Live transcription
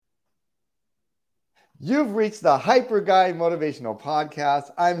You've reached the Hyper Guy Motivational Podcast.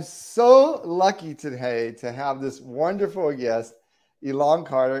 I'm so lucky today to have this wonderful guest, Elan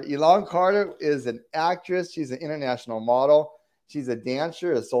Carter. Elan Carter is an actress. She's an international model. She's a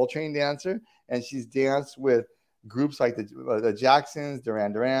dancer, a Soul Train dancer, and she's danced with groups like the Jacksons,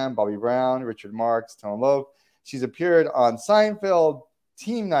 Duran, Bobby Brown, Richard Marx, Tone Loc. She's appeared on Seinfeld,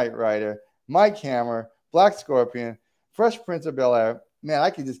 Team Knight Rider, Mike Hammer, Black Scorpion, Fresh Prince of Bel-Air. Man,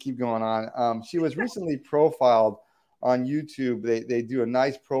 I could just keep going on. She was recently profiled on YouTube. They do a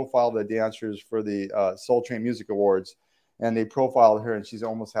nice profile of the dancers for the Soul Train Music Awards, and they profiled her, and she's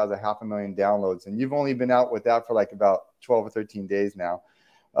almost has 500,000 downloads. And you've only been out with that for like about 12 or 13 days now.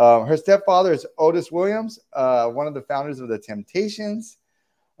 Her stepfather is Otis Williams, one of the founders of the Temptations.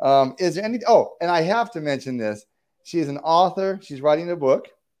 Is there any? Oh, and I have to mention this. She is an author. She's writing a book.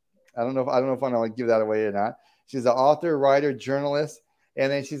 I don't know if I want to give that away or not. She's an author, writer, journalist. And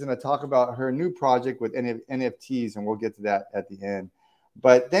then she's going to talk about her new project with NFTs, and we'll get to that at the end.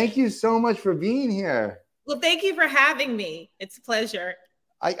 But thank you so much for being here. Well, thank you for having me. It's a pleasure.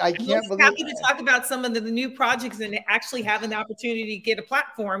 I can't believe happy to talk about some of the new projects and actually having the opportunity to get a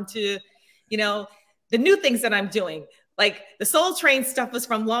platform to, the new things that I'm doing. Like the Soul Train stuff was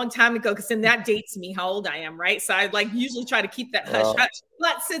from a long time ago, because then that dates me how old I am, right? So I usually try to keep that hush hush.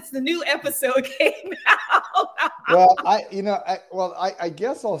 But since the new episode came out, I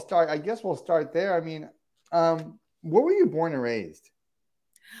guess I'll start. I guess we'll start there. I mean, where were you born and raised?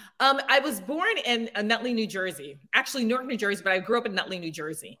 I was born in Nutley, New Jersey, actually Newark, New Jersey, but I grew up in Nutley, New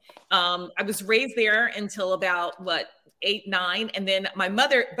Jersey. I was raised there until about 8, 9, and then my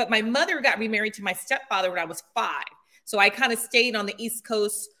mother got remarried to my stepfather when I was 5. So I kind of stayed on the East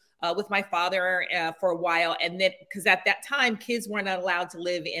Coast with my father for a while. And then, because at that time, kids weren't allowed to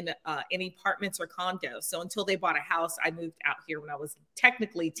live in any apartments or condos. So until they bought a house, I moved out here when I was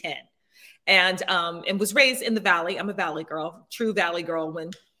technically 10 and was raised in the Valley. I'm a Valley girl, true Valley girl, when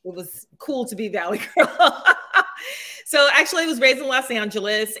it was cool to be Valley girl. So actually I was raised in Los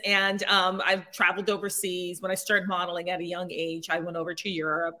Angeles, and I've traveled overseas. When I started modeling at a young age, I went over to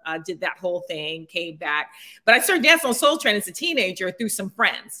Europe, did that whole thing, came back. But I started dancing on Soul Train as a teenager through some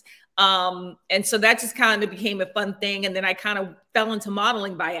friends. And so that just kind of became a fun thing. And then I kind of fell into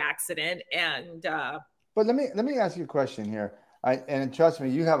modeling by accident. And but let me ask you a question here. And trust me,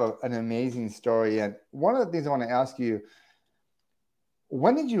 you have an amazing story. And one of the things I want to ask you,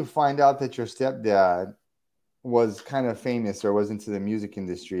 when did you find out that your stepdad was kind of famous or was into the music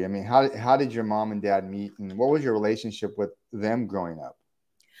industry? I mean, how did your mom and dad meet, and what was your relationship with them growing up?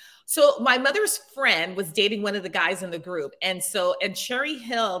 So my mother's friend was dating one of the guys in the group. And Cherry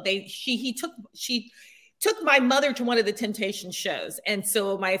Hill, she took my mother to one of the Temptation shows. And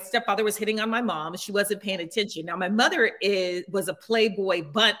so my stepfather was hitting on my mom. She wasn't paying attention. Now my mother was a Playboy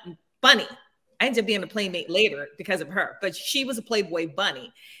bunny. I ended up being a playmate later because of her, but she was a Playboy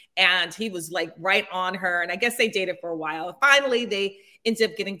bunny. And he was like right on her. And I guess they dated for a while. Finally, they ended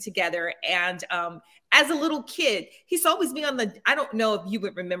up getting together. And as a little kid, he saw always be on I don't know if you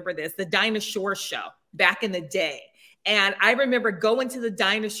would remember this, the Dinah Shore show back in the day. And I remember going to the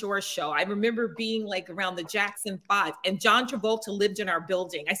Dinah Shore show. I remember being like around the Jackson 5, and John Travolta lived in our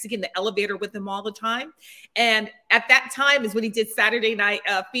building. I used to get in the elevator with him all the time. And at that time is when he did Saturday Night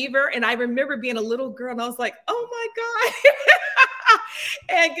Fever. And I remember being a little girl, and I was like, oh my God.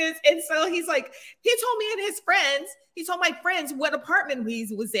 and so he told me and his friends, he told my friends what apartment he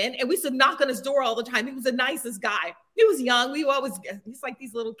was in. And we used to knock on his door all the time. He was the nicest guy. He was young. He's like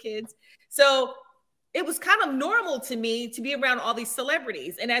these little kids. So it was kind of normal to me to be around all these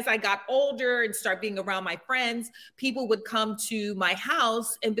celebrities. And as I got older and start being around my friends, people would come to my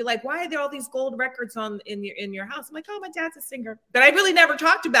house and be like, why are there all these gold records in your house? I'm like, oh, my dad's a singer. But I really never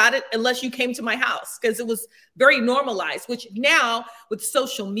talked about it unless you came to my house, because it was very normalized, which now with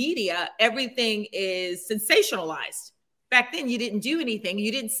social media, everything is sensationalized. Back then, you didn't do anything.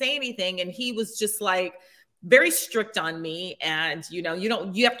 You didn't say anything. And he was just like, very strict on me. And, you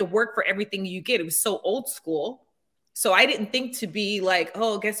have to work for everything you get. It was so old school. So I didn't think to be like,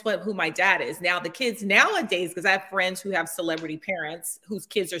 oh, guess what, who my dad is. Now the kids nowadays, because I have friends who have celebrity parents, whose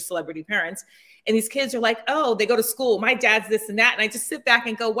kids are celebrity parents. And these kids are like, oh, they go to school, my dad's this and that. And I just sit back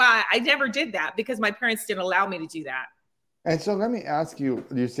and go, wow, I never did that, because my parents didn't allow me to do that. And so let me ask you,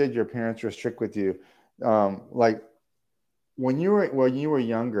 you said your parents were strict with you. Like when you were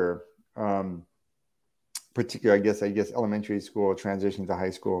younger, particularly, I guess elementary school, transition to high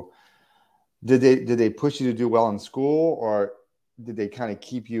school, did they push you to do well in school, or did they kind of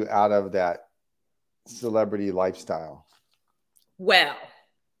keep you out of that celebrity lifestyle? Well,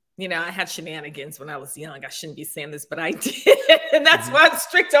 I had shenanigans when I was young. I shouldn't be saying this, but I did. And that's why I'm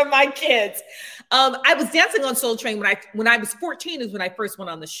strict on my kids. I was dancing on Soul Train when I was 14 is when I first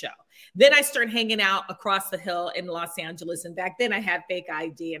went on the show. Then I started hanging out across the hill in Los Angeles. And back then I had fake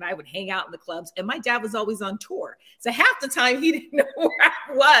ID and I would hang out in the clubs. And my dad was always on tour. So half the time he didn't know where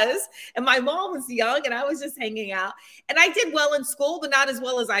I was. And my mom was young and I was just hanging out. And I did well in school, but not as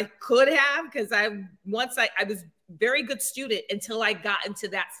well as I could have, because I was very good student until I got into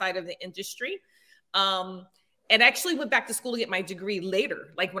that side of the industry. And actually went back to school to get my degree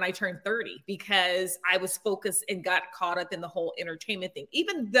later, like when I turned 30, because I was focused and got caught up in the whole entertainment thing.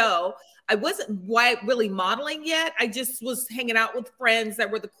 Even though I wasn't really modeling yet, I just was hanging out with friends that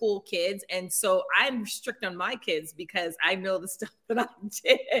were the cool kids. And so I'm strict on my kids because I know the stuff that I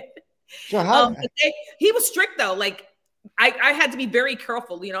did. So he was strict though. Like I had to be very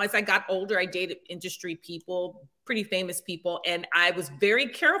careful. As I got older, I dated industry people, pretty famous people. And I was very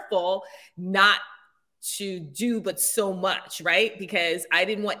careful not to do but so much, right? Because I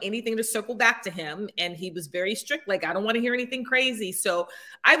didn't want anything to circle back to him. And he was very strict. Like, I don't want to hear anything crazy. So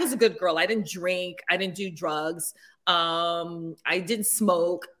I was a good girl. I didn't drink. I didn't do drugs. I didn't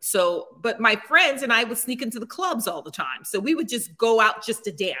smoke. But my friends and I would sneak into the clubs all the time. So we would just go out just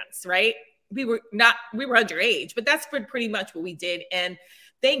to dance, right? We were underage, but that's pretty much what we did. And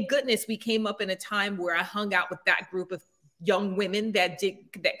thank goodness we came up in a time where I hung out with that group of young women that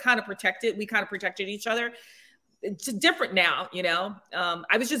kind of protected each other. It's different now,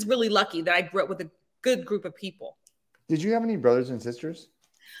 I was just really lucky that I grew up with a good group of people. Did you have any brothers and sisters?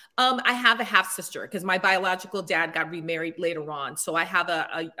 I have a half sister because my biological dad got remarried later on. So I have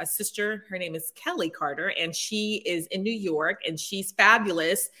a sister. Her name is Kelly Carter, and she is in New York, and she's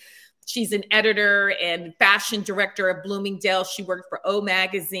fabulous. She's an editor and fashion director at Bloomingdale. She worked for O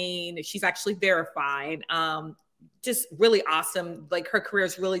Magazine. She's actually verified. Just really awesome. Like, her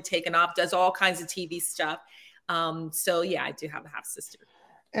career's really taken off, does all kinds of TV stuff. So yeah, I do have a half sister.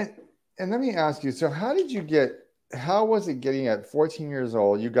 And let me ask you, so how was it getting at 14 years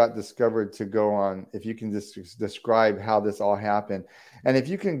old? You got discovered to go on, if you can just describe how this all happened. And if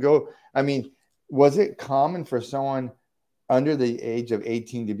you can go, was it common for someone under the age of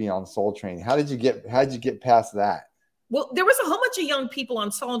 18 to be on Soul Train? How did you get past that? Well, there was a whole bunch of young people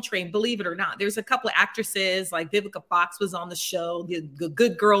on Soul Train, believe it or not. There's a couple of actresses, like Vivica Fox was on the show. The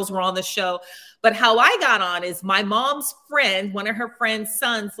good girls were on the show. But how I got on is my mom's friend, one of her friend's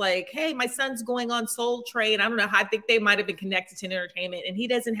sons, like, hey, my son's going on Soul Train. I don't know. I think they might have been connected to entertainment, and he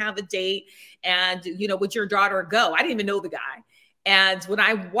doesn't have a date. And, would your daughter go? I didn't even know the guy. And when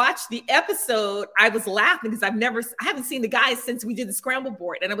I watched the episode, I was laughing because I haven't seen the guy since we did the scramble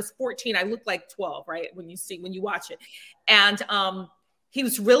board. And I was 14. I looked like 12, right? When you watch it. And he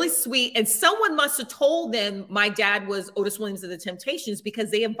was really sweet. And someone must have told them my dad was Otis Williams of the Temptations because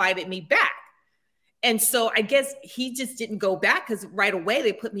they invited me back. And so I guess he just didn't go back because right away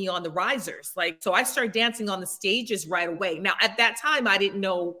they put me on the risers. So I started dancing on the stages right away. Now, at that time, I didn't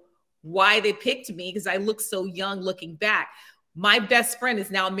know why they picked me because I looked so young looking back. My best friend is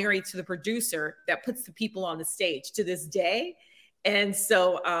now married to the producer that puts the people on the stage to this day. And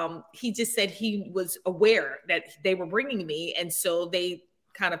so he just said he was aware that they were bringing me. And so they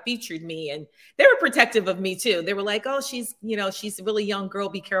kind of featured me, and they were protective of me too. They were like, oh, she's a really young girl.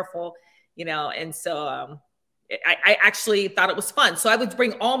 Be careful, And so I actually thought it was fun. So I would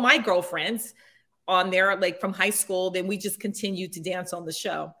bring all my girlfriends on there, like from high school. Then we just continued to dance on the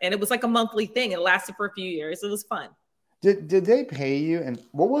show. And it was like a monthly thing. It lasted for a few years. It was fun. Did they pay you? And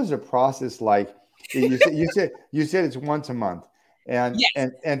what was the process like? You said it's once a month. And, yes.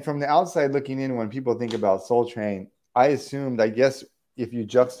 and from the outside looking in, when people think about Soul Train, I guess if you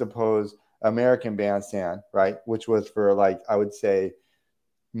juxtapose American Bandstand, right, which was for, like, I would say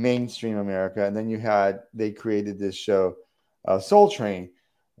mainstream America, and then they created this show, Soul Train,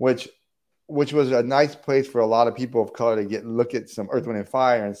 which was a nice place for a lot of people of color to look at some Earth, Wind and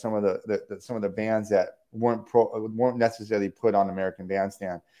Fire and some of the bands that weren't necessarily put on American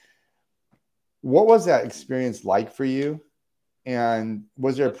Bandstand. What was that experience like for you? And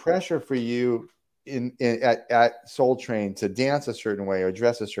was there pressure for you at Soul Train to dance a certain way or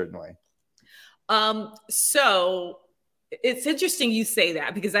dress a certain way? So it's interesting you say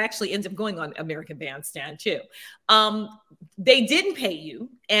that, because I actually ended up going on American Bandstand too. They didn't pay you,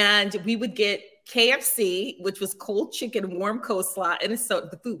 and we would get KFC, which was cold chicken, warm coleslaw, and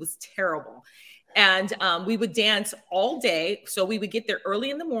the food was terrible. And we would dance all day. So we would get there early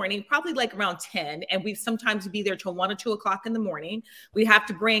in the morning, probably like around 10. And we sometimes would be there till 1 or 2 o'clock in the morning. We have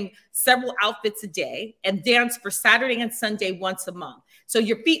to bring several outfits a day and dance for Saturday and Sunday once a month. So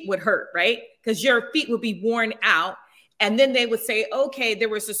your feet would hurt, right? Because your feet would be worn out. And then they would say, okay, there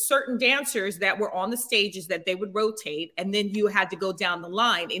was a certain dancers that were on the stages that they would rotate. And then you had to go down the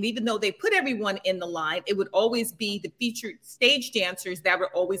line. And even though they put everyone in the line, it would always be the featured stage dancers that would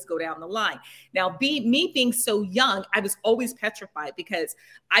always go down the line. Now, me being so young, I was always petrified because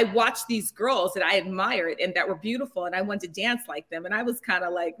I watched these girls that I admired and that were beautiful. And I wanted to dance like them. And I was kind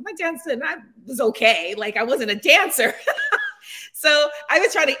of like, my dancing, I was okay. Like I wasn't a dancer. So I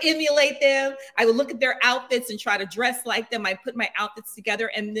would try to emulate them. I would look at their outfits and try to dress like them. I put my outfits together.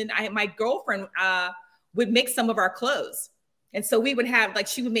 And then my girlfriend would make some of our clothes. And so we would have, like,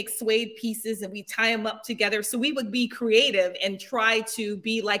 she would make suede pieces and we tie them up together. So we would be creative and try to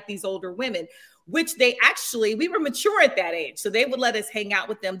be like these older women, which we were mature at that age. So they would let us hang out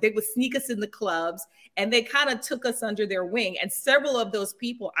with them. They would sneak us in the clubs and they kind of took us under their wing. And several of those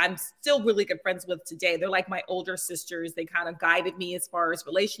people I'm still really good friends with today. They're like my older sisters. They kind of guided me as far as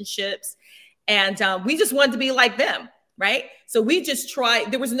relationships. And we just wanted to be like them, right? So we just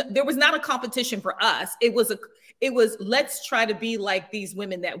tried. There was not a competition for us. It was let's try to be like these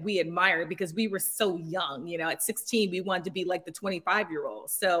women that we admire because we were so young. You know, at 16, we wanted to be like the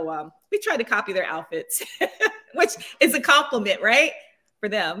 25-year-olds. So we tried to copy their outfits, which is a compliment, right? For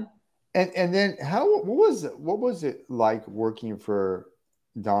them. And then what was it like working for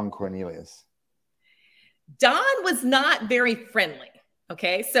Don Cornelius? Don was not very friendly.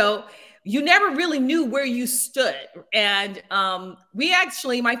 Okay. So you never really knew where you stood. And my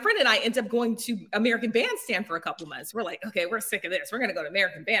friend and I ended up going to American Bandstand for a couple months. We're like, okay, we're sick of this. We're going to go to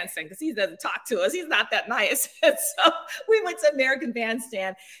American Bandstand because he doesn't talk to us. He's not that nice. And so we went to American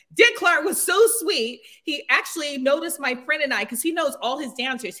Bandstand. Dick Clark was so sweet. He actually noticed my friend and I, because he knows all his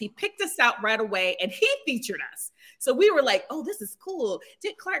dancers. He picked us out right away and he featured us. So we were like, oh, this is cool.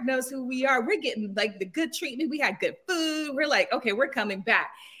 Dick Clark knows who we are. We're getting like the good treatment. We had good food. We're like, okay, we're coming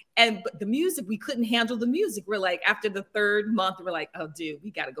back. But the music, we couldn't handle the music. We're like, after the third month, we're like, oh, dude, we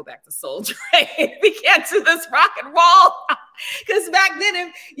got to go back to Soul Train. We can't do this rock and roll. Because back then,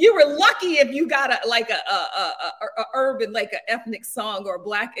 if you were lucky if you got a urban, like an ethnic song or a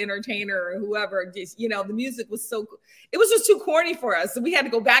black entertainer or whoever, just, you know, the music was it was just too corny for us. So we had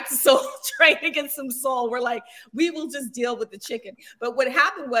to go back to Soul Train to get some soul. We're like, we will just deal with the chicken. But what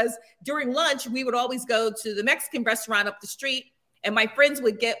happened was during lunch, we would always go to the Mexican restaurant up the street. And my friends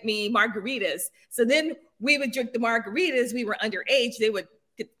would get me margaritas. So then we would drink the margaritas. We were underage. They would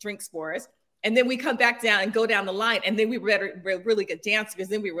get drinks for us. And then we come back down and go down the line. And then we were really good dancers because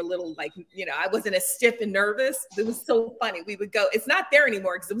then we were little, like, you know, I wasn't as stiff and nervous. It was so funny. We would go. It's not there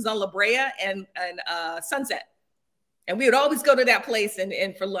anymore because it was on La Brea and Sunset. And we would always go to that place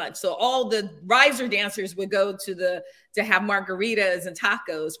and for lunch. So all the riser dancers would go to have margaritas and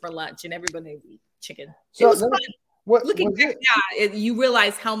tacos for lunch. And everybody would eat chicken. So it was fun. Looking back now, you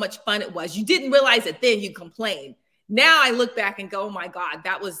realize how much fun it was. You didn't realize it then, you complained. Now I look back and go, oh my God,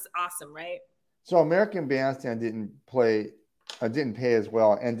 that was awesome, right? So American Bandstand didn't pay as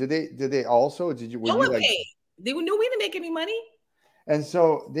well. And did they also, no one paid. We didn't make any money. And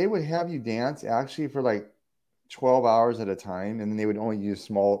so they would have you dance actually for like 12 hours at a time, and then they would only use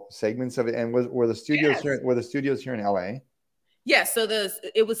small segments of it. And were the studios here in LA? Yes. So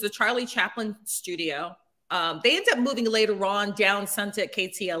it was the Charlie Chaplin studio. They ended up moving later on down Sunset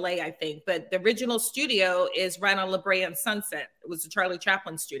KTLA, I think, but the original studio is right on La Brea and Sunset. It was the Charlie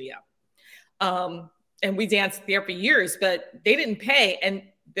Chaplin studio. And we danced there for years, but they didn't pay. And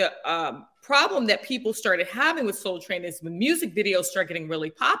the problem that people started having with Soul Train is when music videos started getting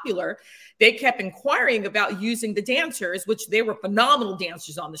really popular, they kept inquiring about using the dancers, which they were phenomenal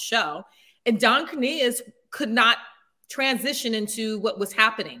dancers on the show. And Don Cornelius could not transition into what was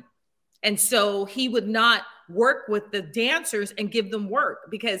happening. And so he would not work with the dancers and give them work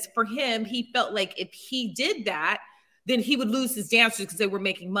because for him, he felt like if he did that, then he would lose his dancers because they were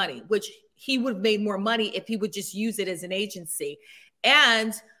making money, which he would have made more money if he would just use it as an agency.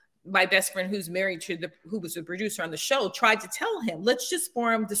 And my best friend who's married to who was the producer on the show tried to tell him, let's just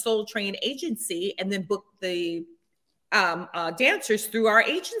form the Soul Train agency and then book the dancers through our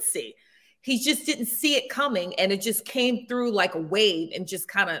agency. He just didn't see it coming. And it just came through like a wave and just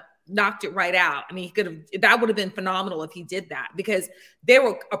kind of knocked it right out. I mean, that would have been phenomenal if he did that because they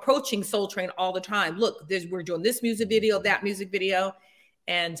were approaching Soul Train all the time. Look, we're doing this music video, that music video.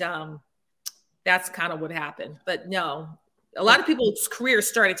 And that's kind of what happened. But no, a lot of people's careers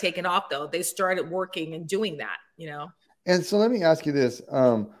started taking off though. They started working and doing that, you know? And so let me ask you this.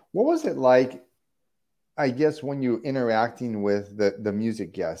 What was it like, I guess, when you interacting with the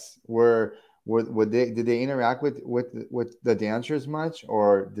music guests? Did they interact with the dancers much,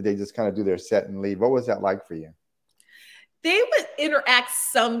 or did they just kind of do their set and leave? What was that like for you? They would interact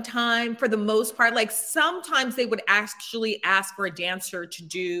sometime for the most part. Like sometimes they would actually ask for a dancer to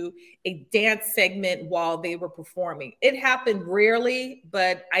do a dance segment while they were performing. It happened rarely,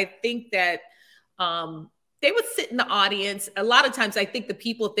 but I think that they would sit in the audience. A lot of times I think the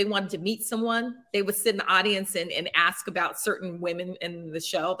people, if they wanted to meet someone, they would sit in the audience and ask about certain women in the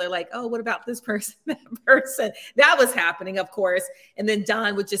show. They're like, oh, what about this person, that person? That was happening, of course. And then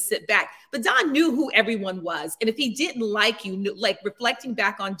Don would just sit back. But Don knew who everyone was. And if he didn't like you, like reflecting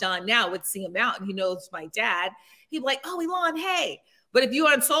back on Don now, would see him out and he knows my dad. He'd be like, oh, Elan, hey. But if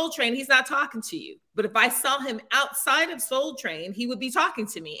you're on Soul Train, he's not talking to you. But if I saw him outside of Soul Train, he would be talking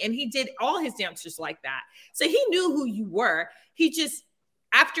to me. And he did all his dancers like that. So he knew who you were. He just,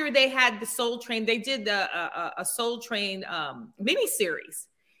 after they had the Soul Train, they did a Soul Train miniseries.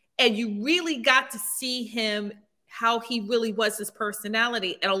 And you really got to see him, how he really was, his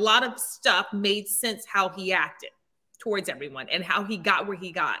personality. And a lot of stuff made sense how he acted towards everyone and how he got where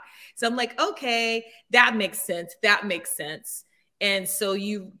he got. So I'm like, okay, that makes sense. That makes sense. And so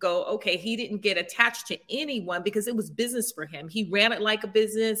you go, okay, he didn't get attached to anyone because it was business for him. He ran it like a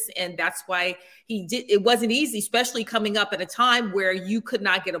business. And that's why he did. It wasn't easy, especially coming up at a time where you could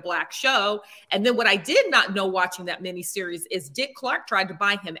not get a Black show. And then what I did not know watching that miniseries is Dick Clark tried to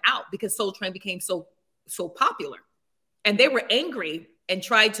buy him out because Soul Train became so popular. And they were angry and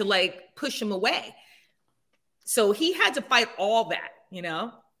tried to like push him away. So he had to fight all that, you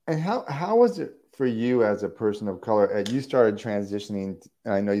know? And how was it for you as a person of color? You started transitioning.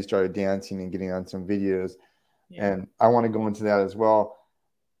 I know you started dancing and getting on some videos, and I want to go into that as well.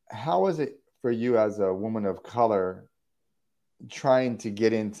 How was it for you as a woman of color trying to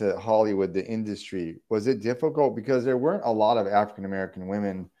get into Hollywood, the industry? Was it difficult because there weren't a lot of African-American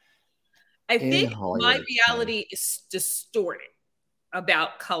women? I think my reality is distorted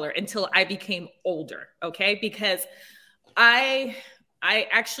about color until I became older. Okay. Because I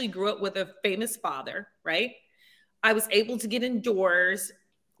actually grew up with a famous father, right? I was able to get indoors,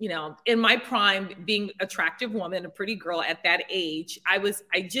 you know, in my prime, being an attractive woman, a pretty girl at that age. I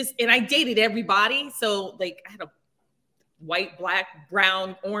dated everybody. So like I had a white, Black,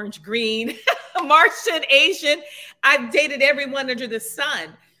 brown, orange, green, Martian, Asian. I've dated everyone under the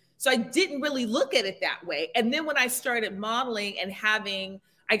sun. So I didn't really look at it that way. And then when I started modeling and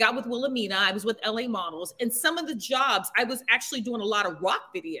I got with Wilhelmina, I was with LA Models, and some of the jobs, I was actually doing a lot of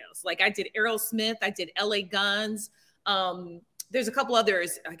rock videos. Like I did Aerosmith, I did LA Guns. There's a couple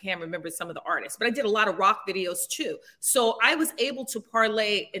others, I can't remember some of the artists, but I did a lot of rock videos too. So I was able to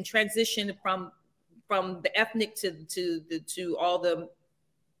parlay and transition from the ethnic to all the,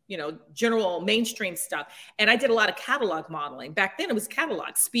 you know, general mainstream stuff. And I did a lot of catalog modeling. Back then it was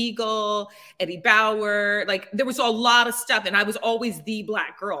catalog, Spiegel, Eddie Bauer, like there was a lot of stuff. And I was always the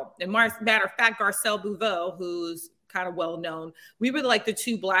Black girl. And matter of fact, Garcelle Bouveau, who's kind of well known, we were like the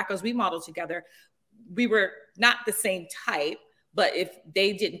two Black girls. We modeled together. We were not the same type, but if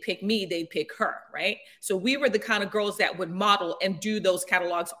they didn't pick me, they'd pick her, right? So we were the kind of girls that would model and do those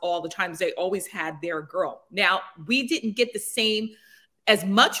catalogs all the time. They always had their girl. Now, we didn't get the same as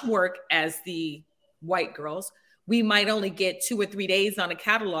much work as the white girls. We might only get 2 or 3 days on a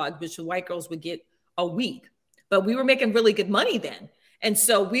catalog, which the white girls would get a week. But we were making really good money then. And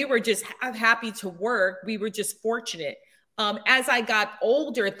so we were just happy to work. We were just fortunate. As I got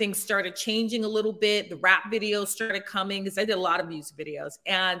older, things started changing a little bit. The rap videos started coming because I did a lot of music videos.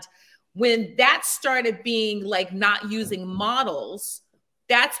 And when that started being like not using models,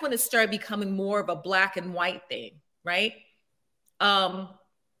 that's when it started becoming more of a Black and white thing, right?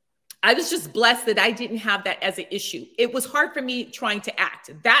 I was just blessed that I didn't have that as an issue. It was hard for me trying to act.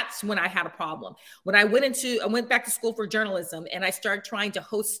 That's when I had a problem. When I went back to school for journalism and I started trying to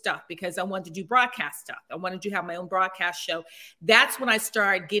host stuff because I wanted to do broadcast stuff. I wanted to have my own broadcast show. That's when I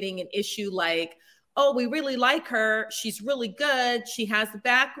started getting an issue like, oh, we really like her. She's really good. She has the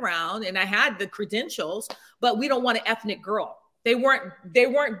background and I had the credentials, but we don't want an ethnic girl. They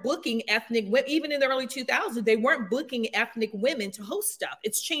weren't booking ethnic women, even in the early 2000s, they weren't booking ethnic women to host stuff.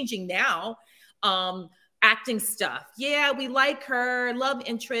 It's changing now. Acting stuff. Yeah, we like her, love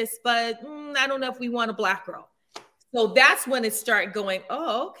interest, but I don't know if we want a Black girl. So that's when it started going,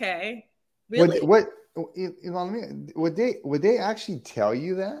 oh, okay. Really? Would they actually tell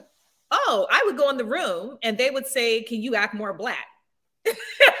you that? Oh, I would go in the room and they would say, can you act more Black?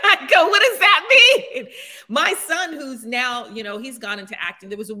 I go, what does that mean? My son, who's now, you know, he's gone into acting.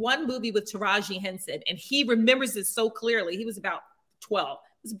 There was one movie with Taraji Henson, and he remembers it so clearly. He was about 12.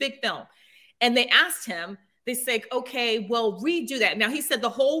 It was a big film. And they asked him, they said, okay, well, redo that. Now, he said the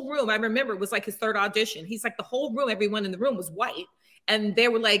whole room, I remember, it was like his third audition. He's like, the whole room, everyone in the room was white. And they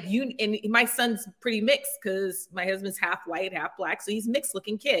were like, and my son's pretty mixed because my husband's half white, half black. So he's a mixed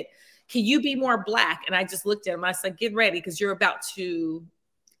looking kid. Can you be more black? And I just looked at him. I said, get ready because you're about to,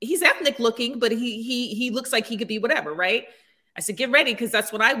 he's ethnic looking, but he looks like he could be whatever, right? I said, get ready because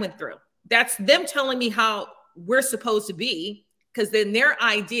that's what I went through. That's them telling me how we're supposed to be, because then their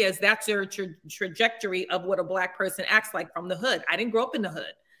ideas, that's their trajectory of what a black person acts like from the hood. I didn't grow up in the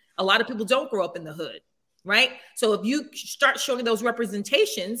hood. A lot of people don't grow up in the hood, right? So if you start showing those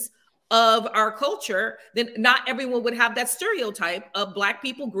representations of our culture, then not everyone would have that stereotype of black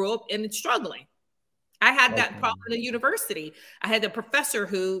people grew up in struggling. I had that problem in the university. I had a professor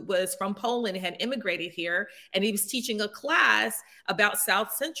who was from Poland and had immigrated here, and he was teaching a class about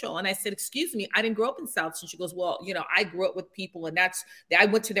South Central. And I said, excuse me, I didn't grow up in South Central. She goes, well, I grew up with people, and I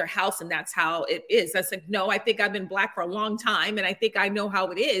went to their house, and that's how it is. I said, no, I think I've been black for a long time, and I think I know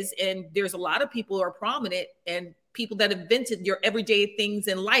how it is. And there's a lot of people who are prominent and people that invented your everyday things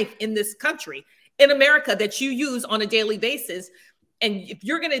in life in this country, in America, that you use on a daily basis. And if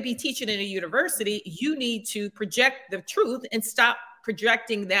you're going to be teaching in a university, you need to project the truth and stop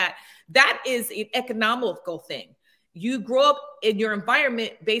projecting that. That is an economical thing. You grow up in your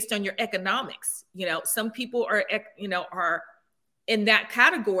environment based on your economics. Some people are in that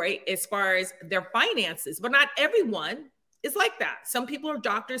category as far as their finances, but not everyone is like that. Some people are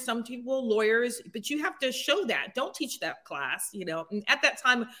doctors, some people are lawyers, but you have to show that. Don't teach that class, And at that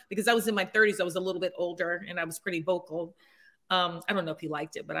time, because I was in my 30s, I was a little bit older and I was pretty vocal. I don't know if he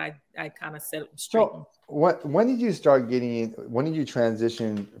liked it, but I kind of said it straight. So when did you start when did you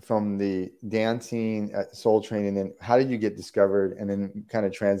transition from the dancing at Soul Train, and then how did you get discovered and then kind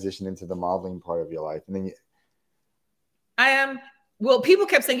of transition into the modeling part of your life? And then people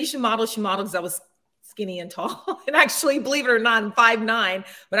kept saying you should model because I was skinny and tall. And actually, believe it or not, I'm 5'9",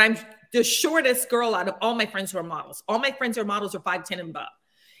 but I'm the shortest girl out of all my friends who are models. All my friends are models are 5'10" and above.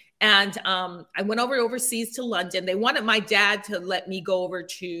 And I went overseas to London. They wanted my dad to let me go over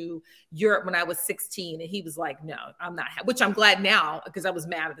to Europe when I was 16. And he was like, no, I'm not, which I'm glad now because I was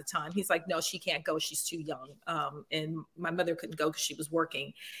mad at the time. He's like, no, she can't go. She's too young. And my mother couldn't go because she was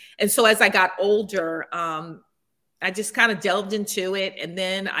working. And so as I got older, I just kind of delved into it. And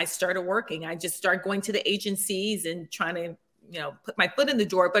then I started working. I just started going to the agencies and trying to, put my foot in the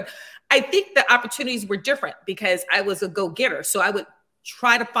door. But I think the opportunities were different because I was a go-getter. So I would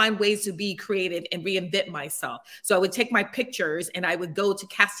try to find ways to be creative and reinvent myself. So I would take my pictures and I would go to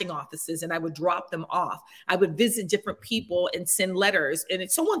casting offices and I would drop them off. I would visit different people and send letters.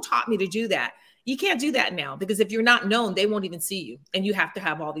 And someone taught me to do that. You can't do that now because if you're not known, they won't even see you. And you have to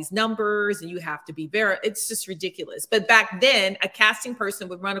have all these numbers and you have to be it's just ridiculous. But back then, a casting person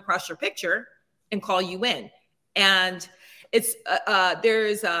would run across your picture and call you in. And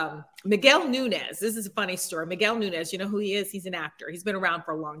there's Miguel Nunez. This is a funny story. Miguel Nunez, you know who he is? He's an actor. He's been around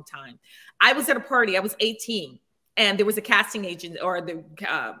for a long time. I was at a party. I was 18 and there was a casting agent or the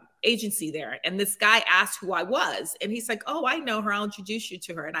agency there. And this guy asked who I was. And he's like, oh, I know her. I'll introduce you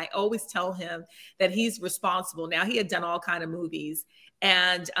to her. And I always tell him that he's responsible. Now he had done all kinds of movies.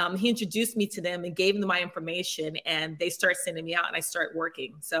 And he introduced me to them and gave them my information. And they start sending me out and I start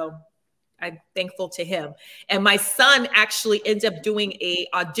working. So I'm thankful to him. And my son actually ended up doing a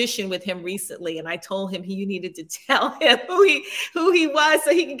audition with him recently. And I told him you needed to tell him who he was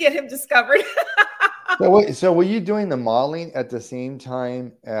so he can get him discovered. So were you doing the modeling at the same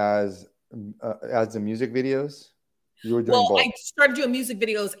time as the music videos? You were doing both. I started doing music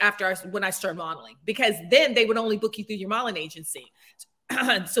videos when I started modeling, because then they would only book you through your modeling agency.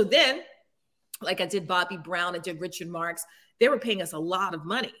 So then, like I did Bobby Brown, I did Richard Marx. They were paying us a lot of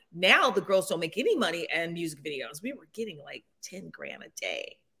money. Now the girls don't make any money in music videos. We were getting like 10 grand a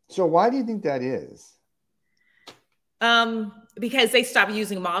day. So why do you think that is? Because they stopped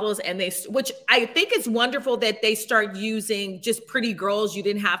using models which I think is wonderful that they start using just pretty girls. You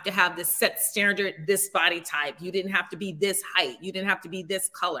didn't have to have this set standard, this body type. You didn't have to be this height. You didn't have to be this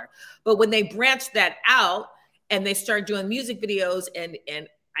color. But when they branched that out and they started doing music videos and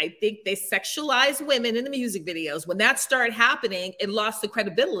I think they sexualized women in the music videos. When that started happening, it lost the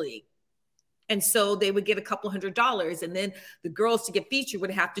credibility. And so they would get a couple $100, and then the girls to get featured would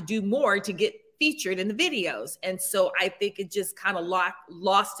have to do more to get featured in the videos. And so I think it just kind of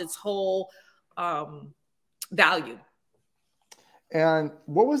lost its whole value. And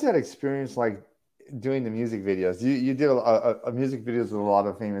what was that experience like doing the music videos? You did a music videos with a lot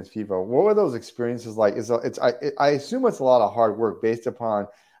of famous people. What were those experiences like? I assume it's a lot of hard work based upon,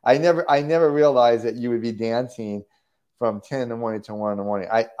 I never realized that you would be dancing from 10 in the morning to 1 in the morning.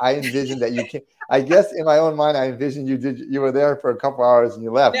 I envisioned that you can. I guess in my own mind, I envisioned you were there for a couple hours and you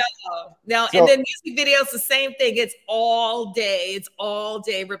left. No. So, And then music videos, the same thing. It's all day,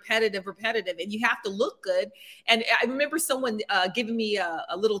 repetitive, and you have to look good. And I remember someone giving me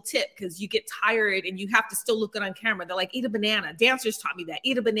a little tip, because you get tired and you have to still look good on camera. They're like, eat a banana. Dancers taught me that.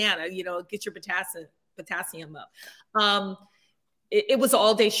 Eat a banana, get your potassium up. It was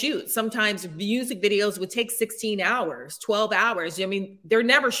all day shoot. Sometimes music videos would take 16 hours, 12 hours. I mean, they're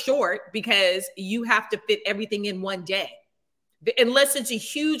never short, because you have to fit everything in one day. Unless it's a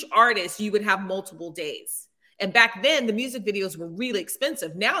huge artist, you would have multiple days. And back then, the music videos were really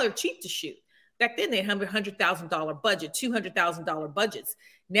expensive. Now they're cheap to shoot. Back then, they had $100,000 budget, $200,000 budgets.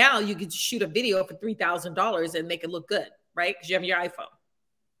 Now you can shoot a video for $3,000 and make it look good, right? Because you have your iPhone.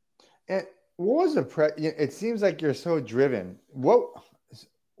 And what was it seems like you're so driven.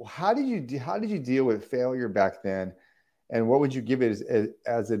 How did you deal with failure back then? And what would you give it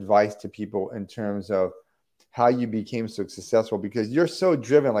as advice to people in terms of how you became so successful? Because you're so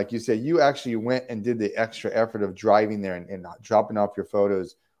driven. Like you said, you actually went and did the extra effort of driving there and dropping off your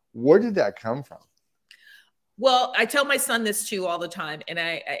photos. Where did that come from? Well, I tell my son this too all the time.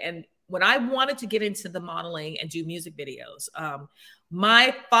 And when I wanted to get into the modeling and do music videos,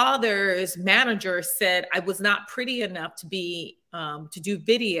 my father's manager said I was not pretty enough to do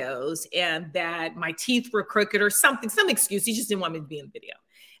videos, and that my teeth were crooked or something, some excuse. He just didn't want me to be in the video.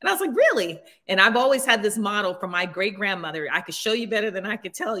 And I was like, really? And I've always had this model from my great grandmother. I could show you better than I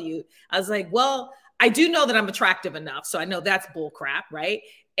could tell you. I was like, well, I do know that I'm attractive enough. So I know that's bull crap, right?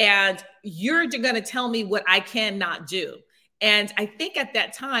 And you're going to tell me what I cannot do. And I think at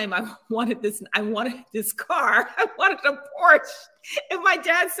that time I wanted this car. I wanted a Porsche. And my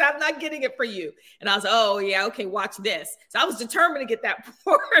dad said, I'm not getting it for you. And I was, oh yeah, okay, watch this. So I was determined to get that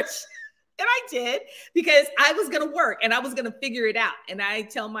Porsche. And I did, because I was going to work and I was going to figure it out. And I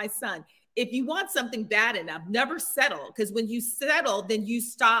tell my son, if you want something bad enough, never settle. Because when you settle, then you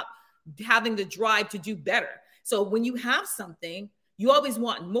stop having the drive to do better. So when you have something, you always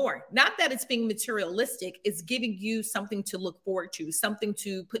want more. Not that it's being materialistic, it's giving you something to look forward to, something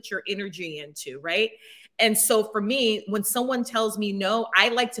to put your energy into, right? And so for me, when someone tells me no, I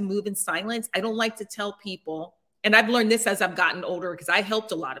like to move in silence. I don't like to tell people. And I've learned this as I've gotten older, because I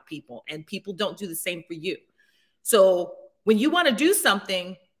helped a lot of people, and people don't do the same for you. So when you want to do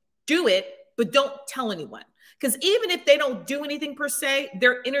something, do it, but don't tell anyone. Because even if they don't do anything per se,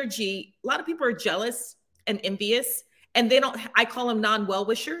 their energy, a lot of people are jealous and envious, and I call them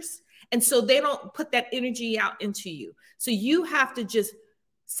non-well-wishers. And so they don't put that energy out into you. So you have to just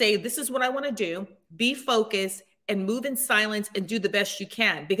say, this is what I want to do, be focused, and move in silence and do the best you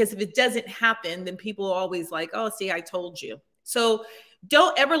can. Because if it doesn't happen, then people are always like, oh, see, I told you. So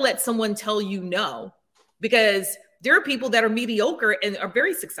don't ever let someone tell you no, because there are people that are mediocre and are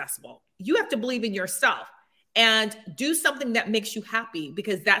very successful. You have to believe in yourself and do something that makes you happy,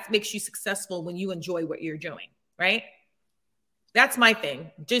 because that makes you successful when you enjoy what you're doing, right? That's my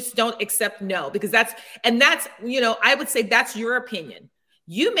thing. Just don't accept no, because that's, I would say that's your opinion.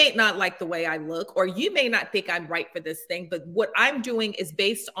 You may not like the way I look, or you may not think I'm right for this thing, but what I'm doing is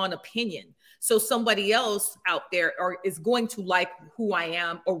based on opinion. So somebody else out there is going to like who I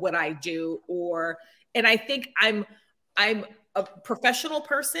am or what I do, and I think I'm a professional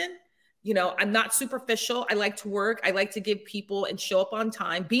person. I'm not superficial. I like to work. I like to give people and show up on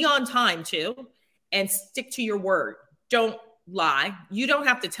time, be on time too, and stick to your word. Don't lie. You don't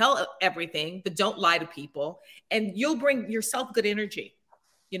have to tell everything, but don't lie to people, and you'll bring yourself good energy.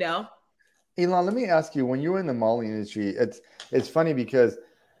 Elan, let me ask you, when you were in the modeling industry, it's funny because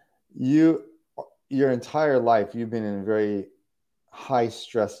your entire life, you've been in very high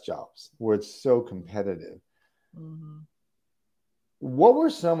stress jobs where it's so competitive. Mm-hmm. What were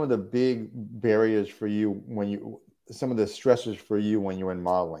some of the big barriers for you some of the stressors for you when you were in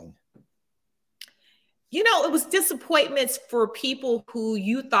modeling? It was disappointments for people who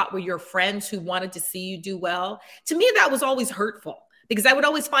you thought were your friends, who wanted to see you do well. To me, that was always hurtful, because I would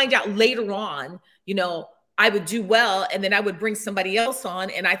always find out later on, I would do well, and then I would bring somebody else on,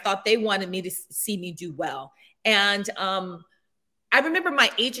 and I thought they wanted me to see me do well. And I remember my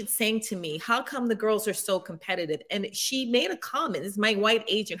agent saying to me, how come the girls are so competitive? And she made a comment, this is my white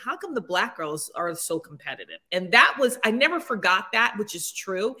agent, how come the Black girls are so competitive? And I never forgot that, which is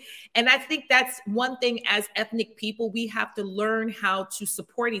true. And I think that's one thing as ethnic people, we have to learn how to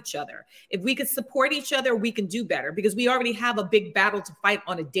support each other. If we could support each other, we can do better, because we already have a big battle to fight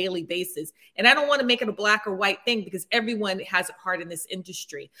on a daily basis. And I don't want to make it a Black or white thing, because everyone has it hard in this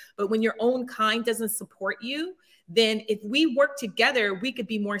industry. But when your own kind doesn't support you, then if we work together, we could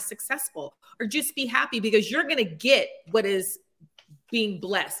be more successful, or just be happy, because you're going to get what is being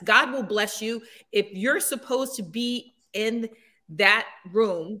blessed. God will bless you. If you're supposed to be in that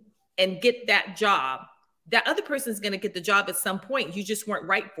room and get that job, that other person is going to get the job at some point. You just weren't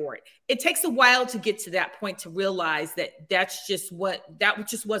right for it. It takes a while to get to that point, to realize that that just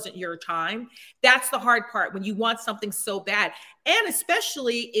wasn't your time. That's the hard part, when you want something so bad. And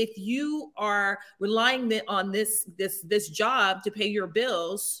especially if you are relying on this job to pay your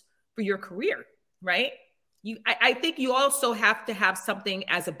bills for your career, right? I think you also have to have something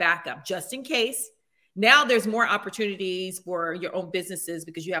as a backup, just in case. Now there's more opportunities for your own businesses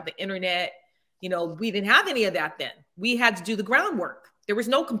because you have the internet. We didn't have any of that then. We had to do the groundwork. There was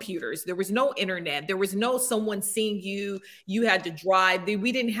no computers. There was no internet. There was no someone seeing you. You had to drive.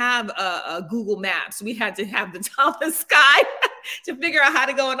 We didn't have a Google Maps. We had to have the top of the sky to figure out how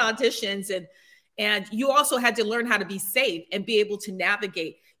to go on auditions. And you also had to learn how to be safe and be able to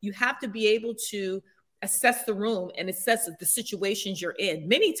navigate. You have to be able to assess the room and assess the situations you're in.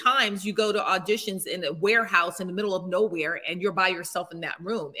 Many times you go to auditions in a warehouse in the middle of nowhere, and you're by yourself in that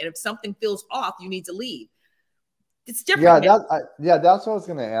room. And if something feels off, you need to leave. It's different. That's what I was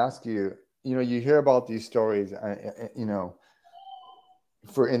going to ask you. You hear about these stories, in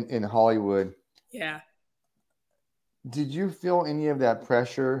Hollywood. Yeah. Did you feel any of that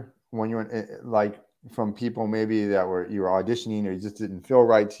pressure when you were from people maybe you were auditioning, or you just didn't feel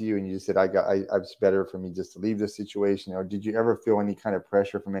right to you, and you just said, it's better for me just to leave this situation? Or did you ever feel any kind of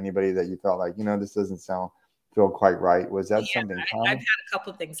pressure from anybody that you felt like, this doesn't feel quite right? Was that something common? I've had a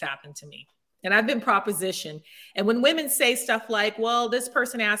couple of things happen to me. And I've been propositioned. And when women say stuff like, well, this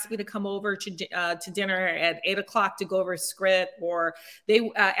person asked me to come over to dinner at 8:00 to go over a script, or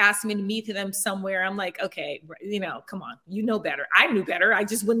they asked me to meet them somewhere, I'm like, okay, come on, better. I knew better. I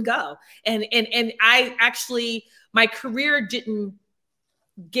just wouldn't go. And I actually, my career didn't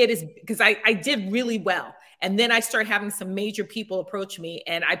get because I did really well. And then I started having some major people approach me,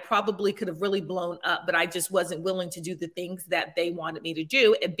 and I probably could have really blown up, but I just wasn't willing to do the things that they wanted me to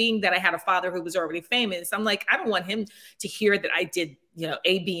do. And being that I had a father who was already famous, I'm like, I don't want him to hear that I did,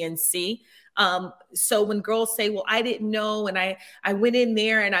 A, B, and C. So when girls say, well, I didn't know, and I went in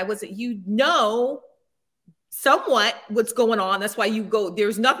there and I wasn't, somewhat what's going on. That's why you go.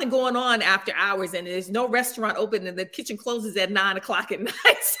 There's nothing going on after hours, and there's no restaurant open, and the kitchen closes at 9:00 at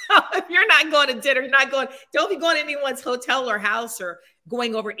night. So if you're not going to dinner, don't be going to anyone's hotel or house or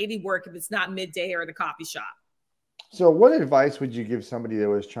going over any work if it's not midday or at a coffee shop. So what advice would you give somebody that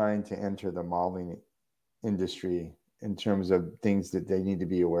was trying to enter the modeling industry in terms of things that they need to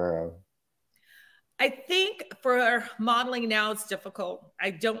be aware of? I think for modeling now, it's difficult.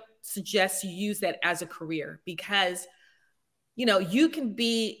 I don't suggest you use that as a career, because, you can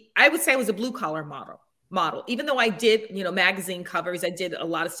be, I would say I was a blue collar model, even though I did, magazine covers, I did a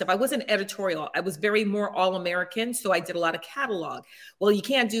lot of stuff. I wasn't editorial. I was very more all-American. So I did a lot of catalog. Well, you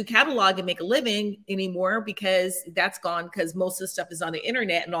can't do catalog and make a living anymore, because that's gone, because most of the stuff is on the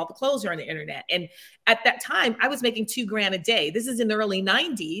internet and all the clothes are on the internet. And at that time I was making $2,000 a day. This is in the early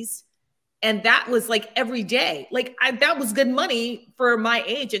 90s. And that was like every day. That was good money for my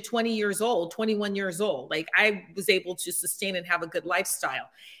age at 20 years old, 21 years old. Like, I was able to sustain and have a good lifestyle.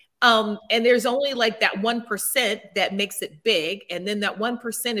 And there's only like that 1% that makes it big. And then that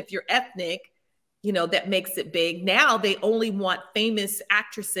 1%, if you're ethnic, that makes it big. Now they only want famous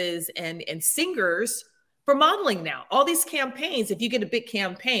actresses and singers for modeling now. All these campaigns, if you get a big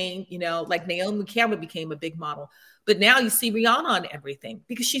campaign, like Naomi Campbell became a big model. But now you see Rihanna on everything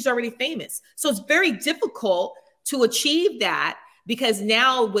because she's already famous. So it's very difficult to achieve that, because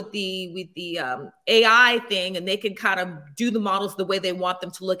now with the AI thing, and they can kind of do the models the way they want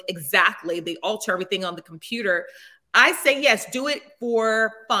them to look exactly. They alter everything on the computer. I say, yes, do it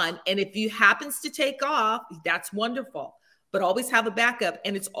for fun. And if you happens to take off, that's wonderful. But always have a backup.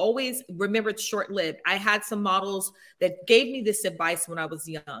 And it's always, remember, it's short-lived. I had some models that gave me this advice when I was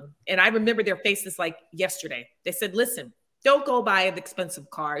young. And I remember their faces like yesterday. They said, listen, don't go buy the expensive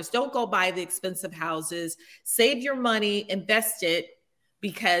cars. Don't go buy the expensive houses. Save your money, invest it,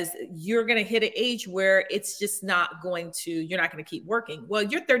 because you're going to hit an age where it's just not going to, you're not going to keep working. Well,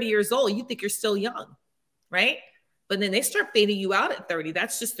 you're 30 years old. You think you're still young, right? But then they start fading you out at 30.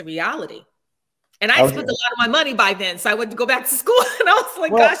 That's just the reality. And I spent a lot of my money by then. So I went to go back to school, and I was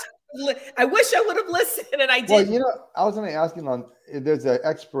like, gosh, I wish I would have listened, and I did. Well, I was going to ask you, there's an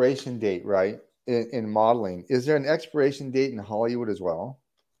expiration date, right, in modeling. Is there an expiration date in Hollywood as well?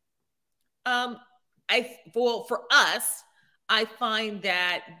 For us, I find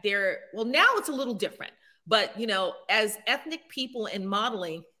that now it's a little different. But, as ethnic people in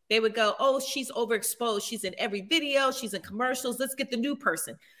modeling, they would go, oh, she's overexposed. She's in every video. She's in commercials. Let's get the new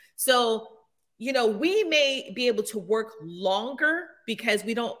person. So, you know, we may be able to work longer because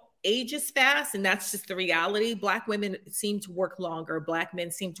we don't age as fast. And that's just the reality. Black women seem to work longer. Black men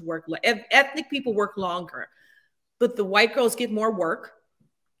seem to work, ethnic people work longer, but the white girls get more work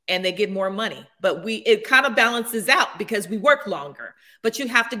and they get more money. But it kind of balances out because we work longer, but you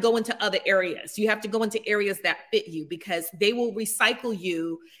have to go into other areas. You have to go into areas that fit you because they will recycle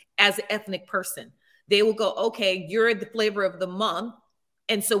you as an ethnic person. They will go, okay, you're the flavor of the month.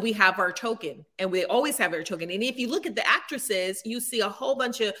 And so we have our token, and we always have our token. And if you look at the actresses, you see a whole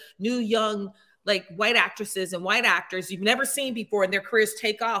bunch of new, young, like white actresses and white actors you've never seen before, and their careers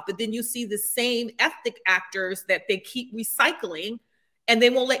take off. But then you see the same ethnic actors that they keep recycling, and they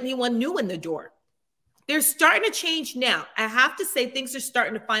won't let anyone new in the door. They're starting to change now. I have to say things are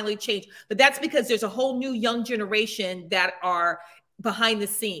starting to finally change, but that's because there's a whole new young generation that are behind the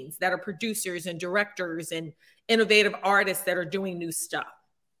scenes, that are producers and directors and innovative artists that are doing new stuff.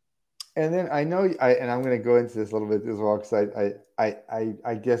 And then I know, and I'm going to go into this a little bit as well, because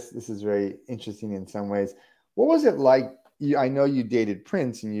I guess this is very interesting in some ways. What was it like? I know you dated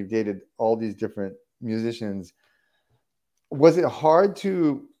Prince and you've dated all these different musicians. Was it hard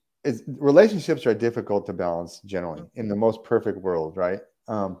relationships are difficult to balance generally in the most perfect world, right?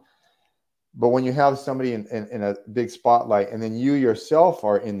 But when you have somebody in a big spotlight and then you yourself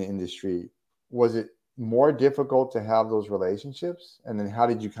are in the industry, was it more difficult to have those relationships? And then how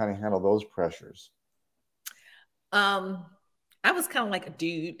did you kind of handle those pressures? I was kind of like a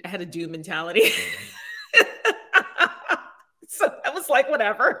dude. I had a dude mentality. So I was like,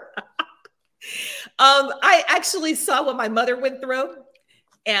 whatever. I actually saw what my mother went through,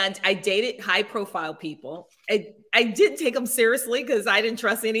 and I dated high profile people. I didn't take them seriously because I didn't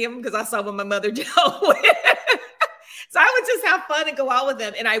trust any of them because I saw what my mother dealt with. So I would just have fun and go out with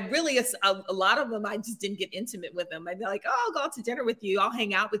them. And I really, a lot of them, I just didn't get intimate with them. I'd be like, oh, I'll go out to dinner with you. I'll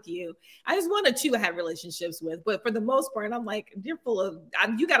hang out with you. I just one or two I had relationships with. But for the most part, I'm like, you're full of,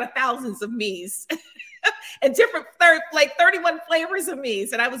 you got thousands of me's and different, like 31 flavors of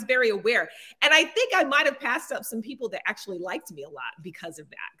me's. And I was very aware. And I think I might have passed up some people that actually liked me a lot because of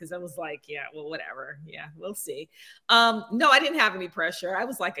that. Because I was like, yeah, well, whatever. Yeah, we'll see. No, I didn't have any pressure. I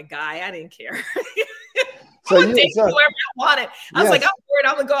was like a guy. I didn't care. So I would date whoever I wanted. I was like, I'm bored.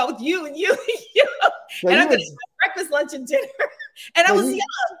 I'm gonna go out with you and you and you. So and I'm gonna eat breakfast, lunch, and dinner. And I was young.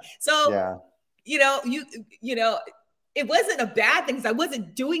 So you know, it wasn't a bad thing because I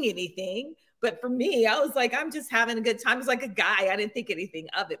wasn't doing anything. But for me, I was like, I'm just having a good time. It was like a guy. I didn't think anything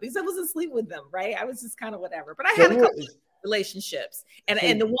of it because I wasn't sleeping with them, right? I was just kind of whatever. But I had a couple of relationships.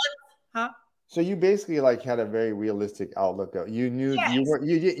 And the one, So you basically like had a very realistic outlook. You knew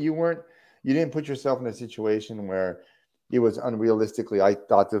you didn't put yourself in a situation where it was unrealistically, I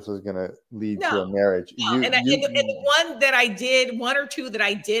thought this was going to lead to a marriage. No. And the one that I did, one or two that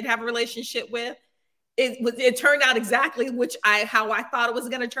I did have a relationship with, it turned out exactly how I thought it was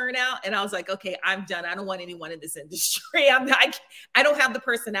going to turn out. And I was like, okay, I'm done. I don't want anyone in this industry. I don't have the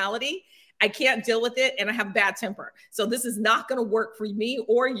personality. I can't deal with it. And I have bad temper. So this is not going to work for me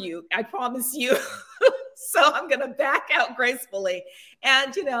or you. I promise you. So I'm going to back out gracefully.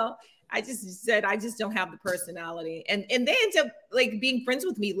 And, I just said, I just don't have the personality. And they ended up like being friends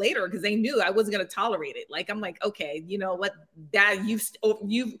with me later because they knew I wasn't going to tolerate it. Like, I'm like, okay, you know what? That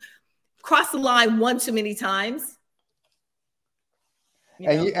you've crossed the line one too many times.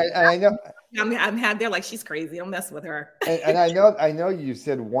 And I know I'm had there like, she's crazy. Don't mess with her. And I know you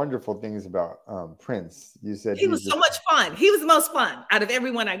said wonderful things about Prince. You said he was so much fun. He was the most fun out of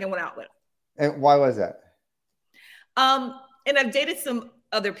everyone I went out with. And why was that? And I've dated some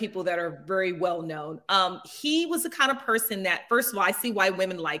other people that are very well known. He was the kind of person that, first of all, I see why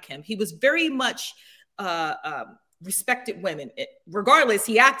women like him. He was very much respected women. Regardless,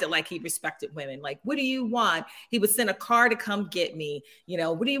 he acted like he respected women. Like, what do you want? He would send a car to come get me.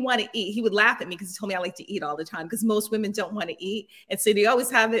 What do you want to eat? He would laugh at me because he told me I like to eat all the time because most women don't want to eat. And so they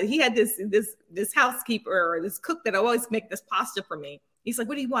always have it. He had this housekeeper or this cook that always make this pasta for me. He's like,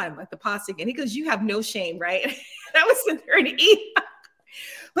 what do you want? I'm like, the pasta. And he goes, you have no shame, right? And I was sitting there to eat.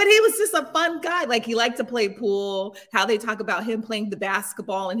 But he was just a fun guy. Like, he liked to play pool, how they talk about him playing the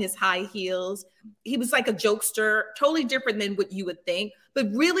basketball in his high heels. He was like a jokester, totally different than what you would think, but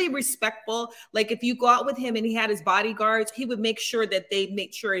really respectful. Like, if you go out with him and he had his bodyguards, he would make sure that they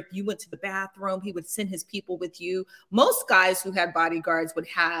make sure if you went to the bathroom, he would send his people with you. Most guys who had bodyguards would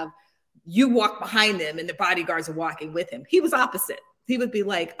have you walk behind them and the bodyguards are walking with him. He was opposite. He would be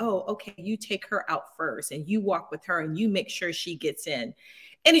like, oh, okay, you take her out first and you walk with her and you make sure she gets in.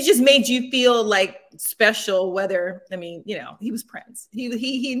 And it just made you feel like special. Whether, I mean, you know, he was Prince. He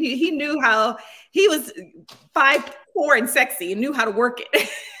knew how, he was 5'4" and sexy and knew how to work it.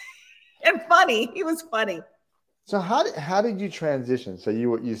 And funny. He was funny. So how did you transition? So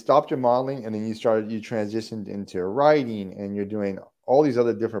you stopped your modeling and then you transitioned into writing and you're doing all these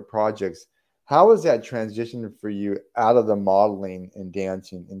other different projects. How was that transition for you out of the modeling and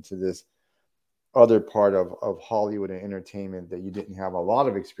dancing into this other part of Hollywood and entertainment that you didn't have a lot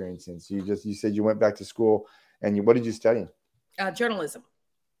of experience in? So you said you went back to school and what did you study? Journalism.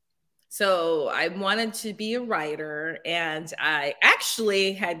 So I wanted to be a writer, and I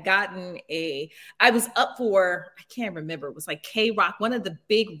actually had gotten I was up for, I can't remember, it was like K-Rock, one of the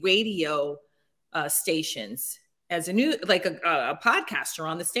big radio stations, as a new, like a podcaster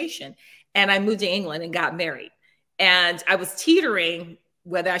on the station. And I moved to England and got married. And I was teetering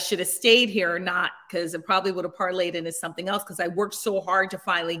whether I should have stayed here or not, because it probably would have parlayed into something else, because I worked so hard to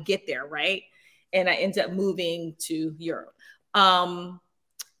finally get there, right? And I ended up moving to Europe.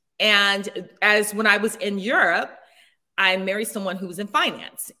 And when I was in Europe, I married someone who was in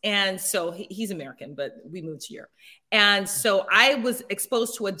finance. And so he's American, but we moved to Europe. And so I was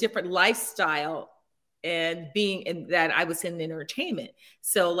exposed to a different lifestyle, and being in that I was in entertainment.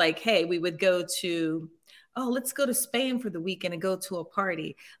 So like, hey, we would go to, let's go to Spain for the weekend and go to a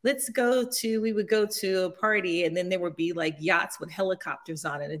party. We would go to a party, and then there would be like yachts with helicopters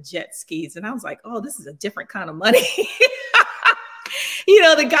on it and jet skis. And I was like, oh, this is a different kind of money. You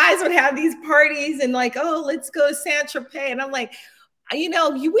know, the guys would have these parties and like, oh, let's go to Saint-Tropez. And I'm like, you know,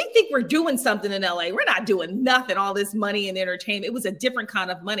 we think we're doing something in LA. We're not doing nothing, all this money and entertainment. It was a different kind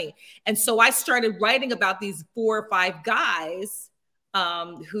of money. And so I started writing about these 4 or 5 guys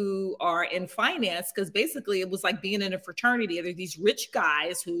who are in finance, because basically it was like being in a fraternity. There are these rich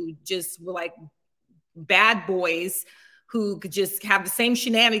guys who just were like bad boys who could just have the same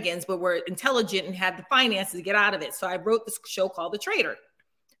shenanigans, but were intelligent and had the finances to get out of it. So I wrote this show called The Trader.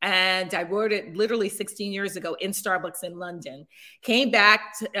 And I wrote it literally 16 years ago in Starbucks in London. Came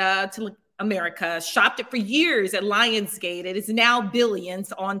back to America, shopped it for years at Lionsgate. It is now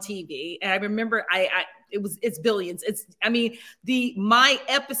Billions on TV. And I remember it's Billions. My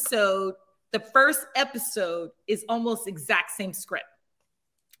episode, the first episode, is almost exact same script.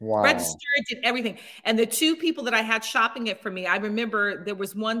 Wow. Registered, did everything. And the 2 people that I had shopping it for me, I remember there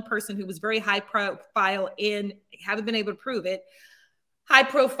was one person who was very high profile haven't been able to prove it, high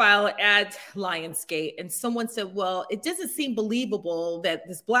profile at Lionsgate. And someone said, well, it doesn't seem believable that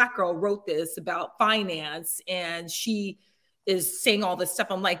this Black girl wrote this about finance and she is saying all this stuff.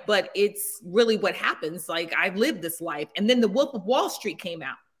 I'm like, but it's really what happens. Like, I lived this life. And then The Wolf of Wall Street came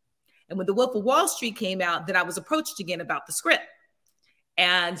out. And when The Wolf of Wall Street came out, then I was approached again about the script.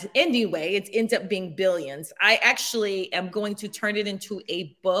 And anyway, it ends up being Billions. I actually am going to turn it into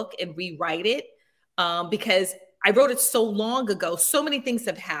a book and rewrite it because I wrote it so long ago. So many things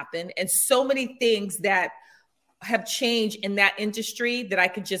have happened and so many things that have changed in that industry that I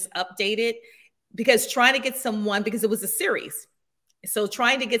could just update it, because trying to get someone, because it was a series. So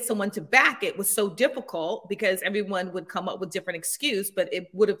trying to get someone to back it was so difficult, because everyone would come up with different excuse, but it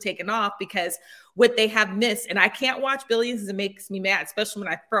would have taken off because what they have missed. And I can't watch Billions, it makes me mad, especially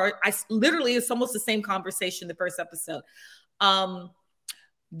when I literally, it's almost the same conversation, the first episode.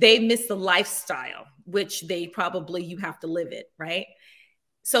 They miss the lifestyle, which you have to live it, right?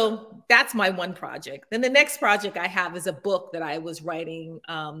 So that's my one project. Then the next project I have is a book that I was writing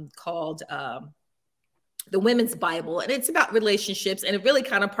called The Women's Bible. And it's about relationships. And it really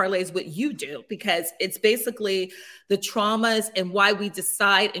kind of parlays what you do, because it's basically the traumas and why we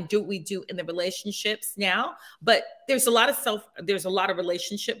decide and do what we do in the relationships now. But there's a lot of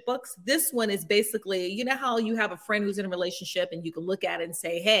relationship books. This one is basically, you know how you have a friend who's in a relationship and you can look at it and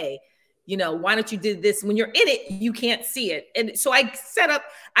say, hey, you know, why don't you do this? When you're in it, you can't see it. And so I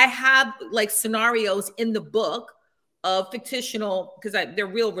have like scenarios in the book of fictional, because they're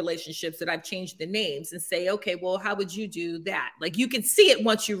real relationships that I've changed the names, and say, okay, well, how would you do that? Like, you can see it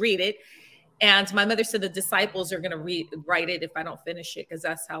once you read it. And my mother said the disciples are going to write it if I don't finish it, because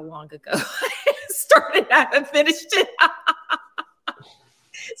that's how long ago I started. I haven't finished it.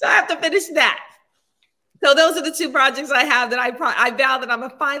 So I have to finish that. So those are the 2 projects I have that I vow that I'm going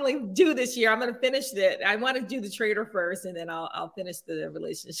to finally do this year. I'm going to finish it. I want to do The Trader first, and then I'll finish the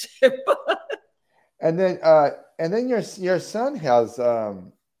relationship. And then your son has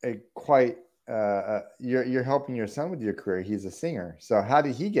you're helping your son with your career. He's a singer. So how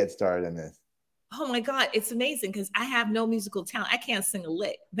did he get started in this? Oh my God, it's amazing because I have no musical talent. I can't sing a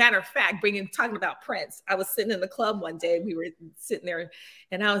lick. Matter of fact, talking about Prince, I was sitting in the club one day. We were sitting there,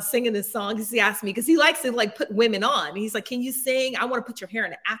 and I was singing this song because he asked me, because he likes to like put women on. He's like, "Can you sing? I want to put your hair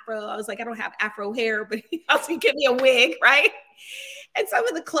in an afro." I was like, "I don't have afro hair," but he also give me a wig, right? And so I'm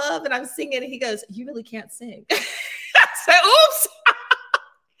in the club and I'm singing, and he goes, "You really can't sing." I said, "Oops."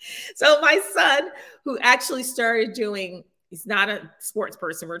 So my son, who actually started doing, he's not a sports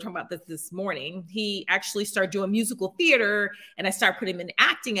person. We were talking about this morning. He actually started doing musical theater, and I started putting him in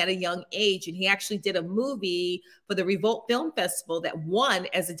acting at a young age. And he actually did a movie for the Revolt Film Festival that won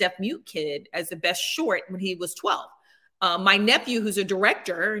as a deaf mute kid as the best short when he was 12. My nephew, who's a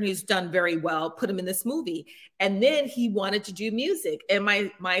director and he's done very well, put him in this movie. And then he wanted to do music. And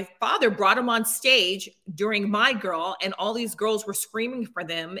my father brought him on stage during My Girl, and all these girls were screaming for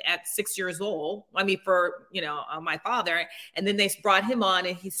them at 6 years old. I mean, for, my father. And then they brought him on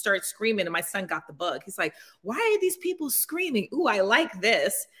and he started screaming, and my son got the bug. He's like, "Why are these people screaming? Ooh, I like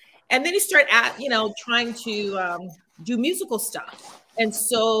this." And then he started trying to do musical stuff. And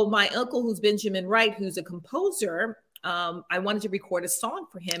so my uncle, who's Benjamin Wright, who's a composer, I wanted to record a song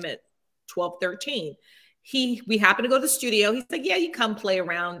for him at 12, 13. We happened to go to the studio. He's like, "Yeah, you come play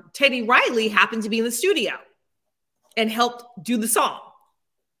around." Teddy Riley happened to be in the studio and helped do the song.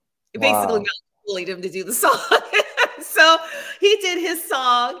 Wow. Basically bullied him to do the song. So he did his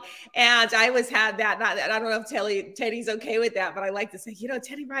song, and I had that. I don't know if Teddy's okay with that, but I like to say,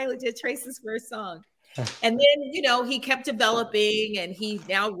 Teddy Riley did Trace's first song. And then, he kept developing, and he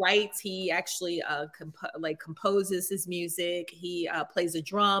now writes. He actually composes his music. He plays the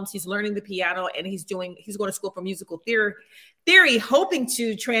drums. He's learning the piano, and he's going to school for musical theory, hoping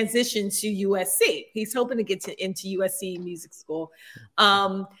to transition to USC. He's hoping to get into USC music school.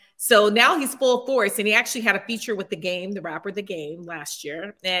 So now he's full force, and he actually had a feature with the rapper The Game last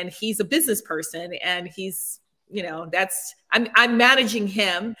year, and he's a business person, and he's, I'm managing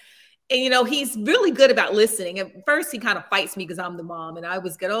him. And, he's really good about listening. At first, he kind of fights me because I'm the mom, and I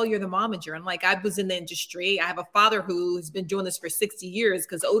was good. "Oh, you're the momager." And I was in the industry. I have a father who's been doing this for 60 years,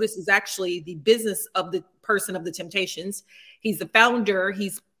 because Otis is actually the business of the person of the Temptations. He's the founder.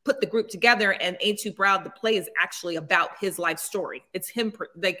 He's put the group together, and Ain't Too Proud, the play, is actually about his life story. It's him,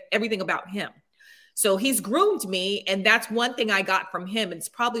 like everything about him. So he's groomed me, and that's one thing I got from him. And it's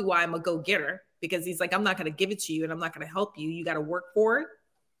probably why I'm a go-getter, because he's like, "I'm not going to give it to you, and I'm not going to help you. You got to work for it."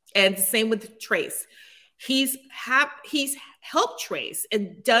 And the same with Trace. He's helped Trace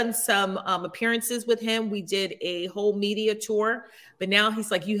and done some appearances with him. We did a whole media tour, but now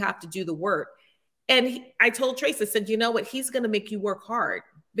he's like, "You have to do the work." And I told Trace, I said, "You know what? He's going to make you work hard,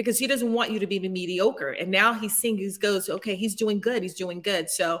 because he doesn't want you to be mediocre." And now he's seeing, he goes, "Okay, he's doing good. He's doing good."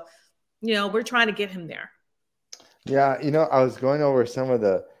 So, we're trying to get him there. Yeah. I was going over some of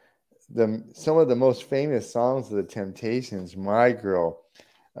the most famous songs of the Temptations. My Girl.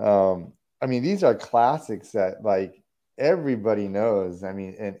 I mean, these are classics that like everybody knows. I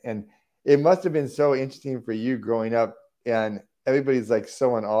mean, and it must have been so interesting for you growing up, and everybody's like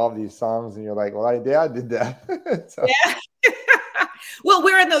so in awe of these songs, and you're like, "Well, my dad did that." So. Yeah. Well,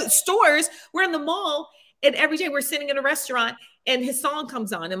 we're in the stores, we're in the mall, and every day we're sitting in a restaurant, and his song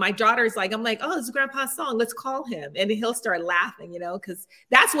comes on, and my daughter's like, I'm like, "Oh, it's Grandpa's song. Let's call him." And he'll start laughing, because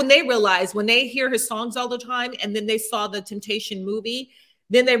that's when they realize, when they hear his songs all the time, and then they saw the Temptation movie,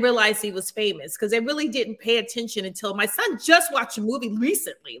 then they realized he was famous, because they really didn't pay attention until my son just watched a movie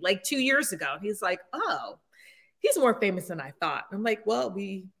recently, like 2 years ago. He's like, "Oh, he's more famous than I thought." I'm like, "Well,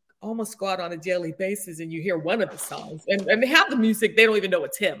 we almost go out on a daily basis, and you hear one of the songs, and they have the music. They don't even know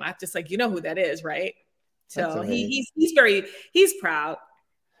it's him. I'm just like, who that is, right?" So he's proud.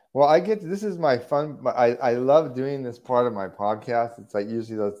 Well, this is my fun. I love doing this part of my podcast. It's like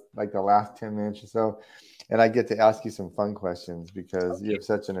usually the last 10 minutes or so. And I get to ask you some fun questions, because you have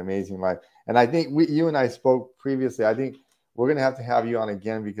such an amazing life. And I think you and I spoke previously. I think we're going to have you on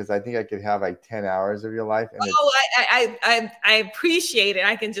again, because I think I could have like 10 hours of your life. And I appreciate it.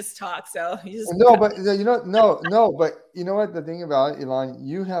 I can just talk. So but but you know what the thing about it, Elan,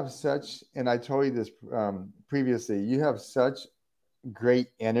 you have such, and I told you this previously, you have such great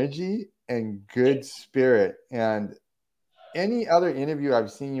energy and good spirit. And any other interview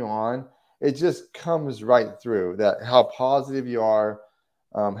I've seen you on, it just comes right through that, how positive you are,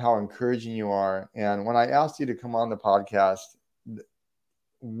 how encouraging you are. And when I asked you to come on the podcast,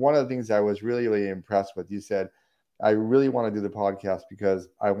 one of the things I was really, really impressed with, you said, "I really want to do the podcast because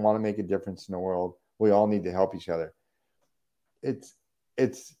I want to make a difference in the world. We all need to help each other."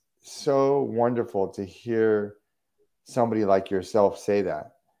 It's so wonderful to hear somebody like yourself say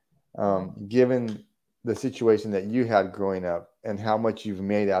that, given the situation that you had growing up and how much you've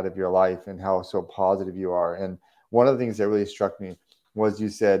made out of your life and how so positive you are. And one of the things that really struck me was you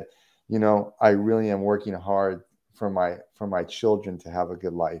said, you know, I really am working hard for my children to have a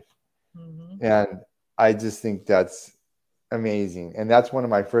good life. Mm-hmm. And I just think that's amazing. And that's one of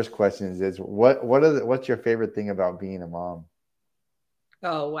my first questions is what's your favorite thing about being a mom?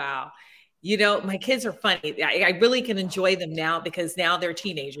 Oh, wow. You know, my kids are funny. I really can enjoy them now because now they're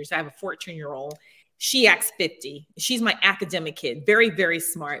teenagers. I have a 14-year-old. She acts 50. She's my academic kid, very, very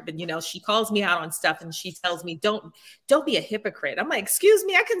smart. But you know, she calls me out on stuff and she tells me, don't be a hypocrite. I'm like, excuse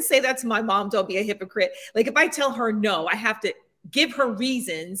me, I couldn't say that to my mom, don't be a hypocrite. Like if I tell her no, I have to give her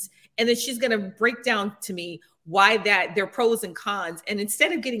reasons, and then she's gonna break down to me why that there are pros and cons. And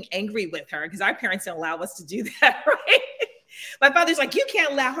instead of getting angry with her, because our parents don't allow us to do that, right? My father's like, you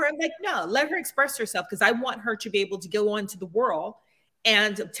can't allow her. I'm like, no, let her express herself because I want her to be able to go on to the world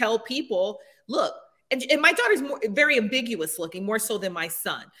and tell people, look, and my daughter's very ambiguous looking, more so than my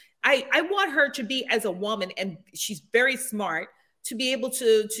son. I want her to be as a woman, and she's very smart, to be able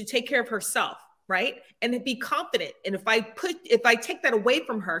to take care of herself, right? And to be confident. And if I take that away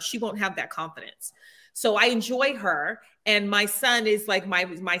from her, she won't have that confidence. So I enjoy her. And my son is like my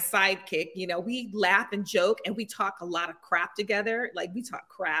sidekick. You know, we laugh and joke and we talk a lot of crap together. Like we talk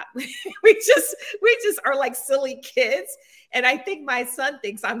crap. we just are like silly kids. And I think my son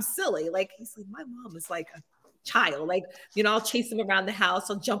thinks I'm silly. Like he's like, my mom is like a child. Like, you know, I'll chase him around the house.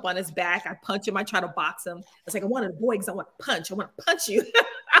 I'll jump on his back. I punch him. I try to box him. It's like, I want a boy because I want to punch. I want to punch you.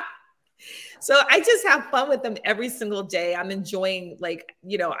 So I just have fun with them every single day. I'm enjoying, like,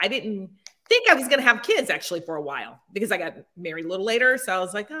 you know, I didn't think I was going to have kids actually for a while because I got married a little later. So I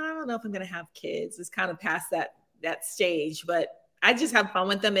was like, oh, I don't know if I'm going to have kids. It's kind of past that stage, but I just have fun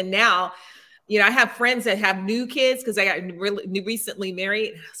with them. And now, you know, I have friends that have new kids because I got recently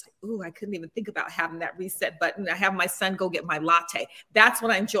married. And I was like, ooh, I couldn't even think about having that reset button. I have my son go get my latte. That's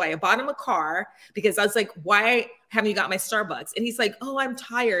what I enjoy. I bought him a car because I was like, why haven't you got my Starbucks? And he's like, oh, I'm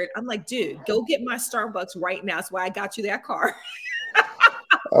tired. I'm like, dude, go get my Starbucks right now. That's why I got you that car.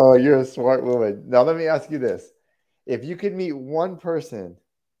 Oh, you're a smart woman. Now let me ask you this. If you could meet one person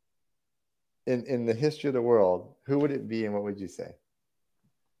in the history of the world, who would it be and what would you say?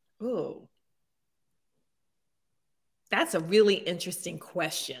 Oh, that's a really interesting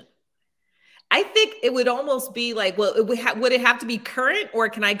question. I think it would almost be like, well, would it have to be current or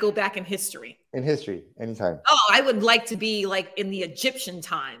can I go back in history? In history, anytime. Oh, I would like to be like in the Egyptian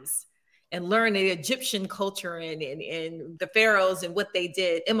times and learn the Egyptian culture and the pharaohs and what they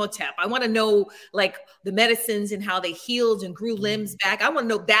did. Imhotep. I want to know like the medicines and how they healed and grew limbs back. I want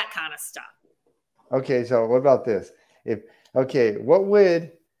to know that kind of stuff. Okay, so what about this? What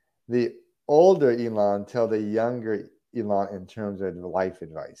would the older Elan tell the younger Elan in terms of life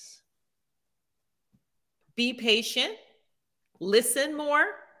advice? Be patient, listen more,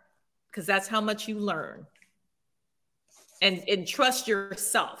 because that's how much you learn. And trust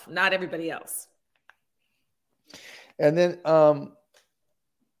yourself, not everybody else. And then, and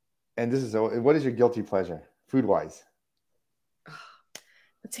this is what is your guilty pleasure, food wise?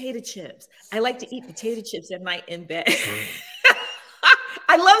 Potato chips. I like to eat potato chips at night in bed.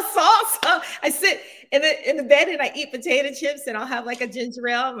 I love salsa. I sit in the bed and I eat potato chips and I'll have like a ginger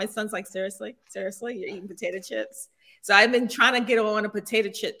ale. My son's like, seriously, you're eating potato chips? So I've been trying to get on a potato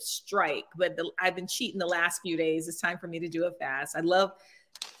chip strike, but I've been cheating the last few days. It's time for me to do a fast. I love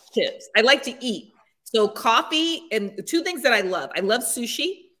chips. I like to eat. So coffee, and the two things that I love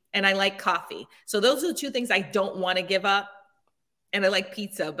sushi and I like coffee. So those are the two things I don't want to give up. And I like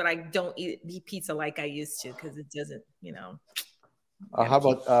pizza, but I don't eat pizza like I used to because it doesn't, you know. How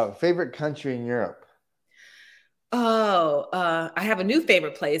about favorite country in Europe? Oh, I have a new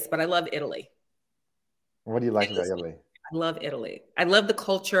favorite place, but I love Italy. What do you like about Italy? I love Italy. I love the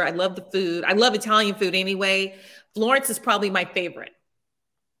culture. I love the food. I love Italian food anyway. Florence is probably my favorite.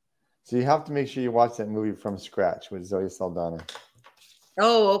 So you have to make sure you watch that movie From Scratch with Zoe Saldana.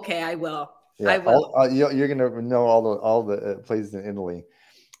 Oh, okay. I will. Yeah, I will. You're gonna know all the places in Italy,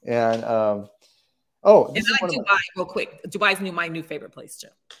 and and then I Dubai real quick. Dubai's my new favorite place too.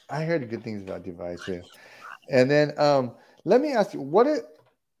 I heard good things about Dubai too. And then let me ask you,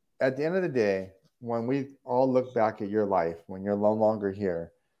 at the end of the day, when we all look back at your life, when you're no longer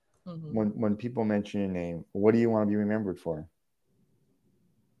here, when people mention your name, what do you want to be remembered for?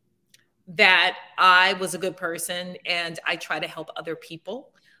 That I was a good person and I try to help other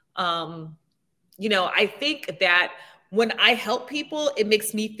people. You know, I think that when I help people, it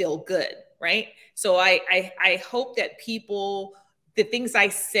makes me feel good, right? So I hope that people the things I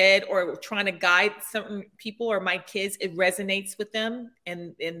said or trying to guide certain people or my kids, it resonates with them,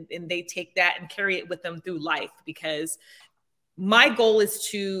 and they take that and carry it with them through life, because my goal is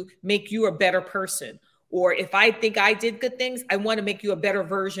to make you a better person. Or if I think I did good things, I want to make you a better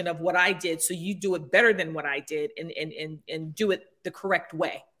version of what I did, so you do it better than what I did, and do it the correct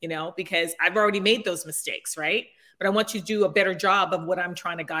way, because I've already made those mistakes, right? But I want you to do a better job of what I'm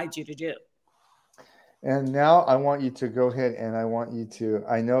trying to guide you to do. And now I want you to go ahead, and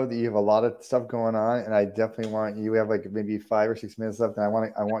I know that you have a lot of stuff going on, and I definitely want you, we have like maybe 5 or 6 minutes left. And I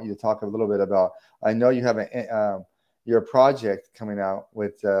want you to talk a little bit about, I know you have your project coming out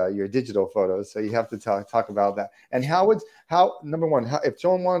with your digital photos. So you have to talk about that. And number one, if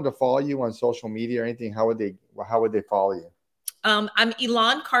someone wanted to follow you on social media or anything, how would they follow you? I'm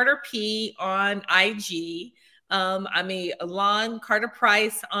Elan Carter P on IG. I'm Elan Carter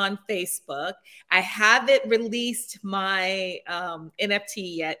Price on Facebook. I haven't released my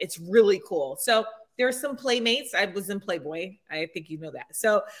NFT yet. It's really cool. So there's some playmates. I was in Playboy. I think you know that.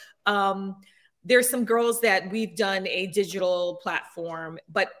 So there's some girls that we've done a digital platform,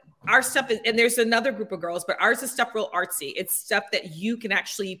 but our stuff is, and there's another group of girls, but ours is stuff real artsy. It's stuff that you can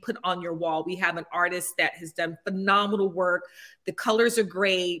actually put on your wall. We have an artist that has done phenomenal work. The colors are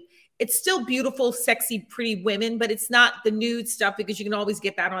great. It's still beautiful, sexy, pretty women, but it's not the nude stuff, because you can always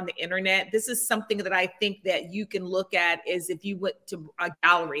get that on the internet. This is something that I think that you can look at as if you went to a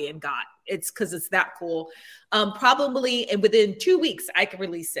gallery and got. It's because it's that cool. Probably, and within 2 weeks, I can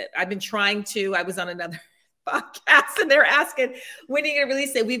release it. I've been trying to. I was on another podcast, and they're asking, when are you going to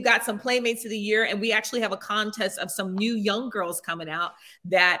release it? We've got some Playmates of the Year, and we actually have a contest of some new young girls coming out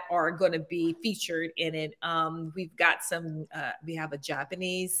that are going to be featured in it. We've got we have a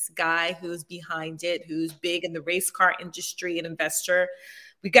Japanese guy who's behind it, who's big in the race car industry, an investor.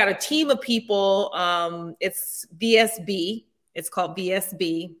 We got a team of people. It's VSB. It's called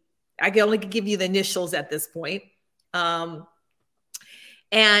VSB. I can only give you the initials at this point.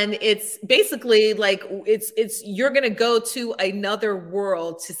 And it's basically like, you're going to go to another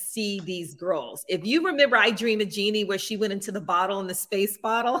world to see these girls. If you remember I Dream of Jeannie, where she went into the bottle, in the space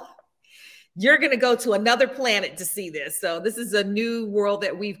bottle, you're going to go to another planet to see this. So this is a new world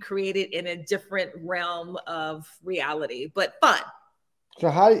that we've created in a different realm of reality, but fun. So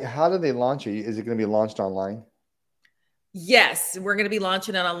how do they launch it? Is it going to be launched online? Yes, we're going to be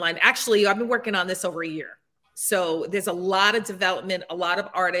launching it online. Actually, I've been working on this over a year. So there's a lot of development, a lot of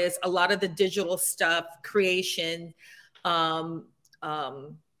artists, a lot of the digital stuff, creation. I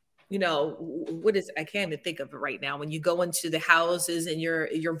can't even think of it right now. When you go into the houses and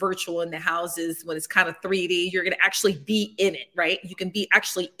you're virtual in the houses, when it's kind of 3D, you're going to actually be in it, right? You can be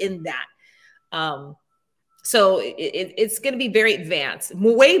actually in that. So it's going to be very advanced,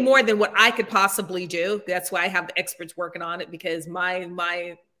 way more than what I could possibly do. That's why I have the experts working on it, because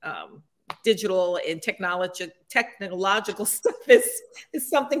my digital and technological stuff is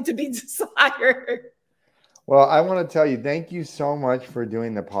something to be desired. Well, I want to tell you, thank you so much for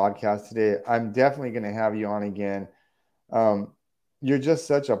doing the podcast today. I'm definitely going to have you on again. You're just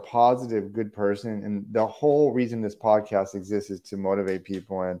such a positive, good person. And the whole reason this podcast exists is to motivate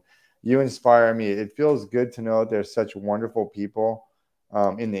people. And you inspire me. It feels good to know that there's such wonderful people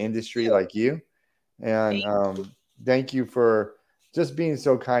in the industry like you. And thank you for just being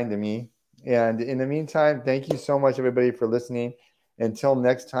so kind to me. And in the meantime, thank you so much, everybody, for listening. Until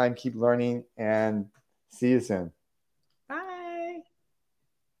next time, keep learning, and see you soon.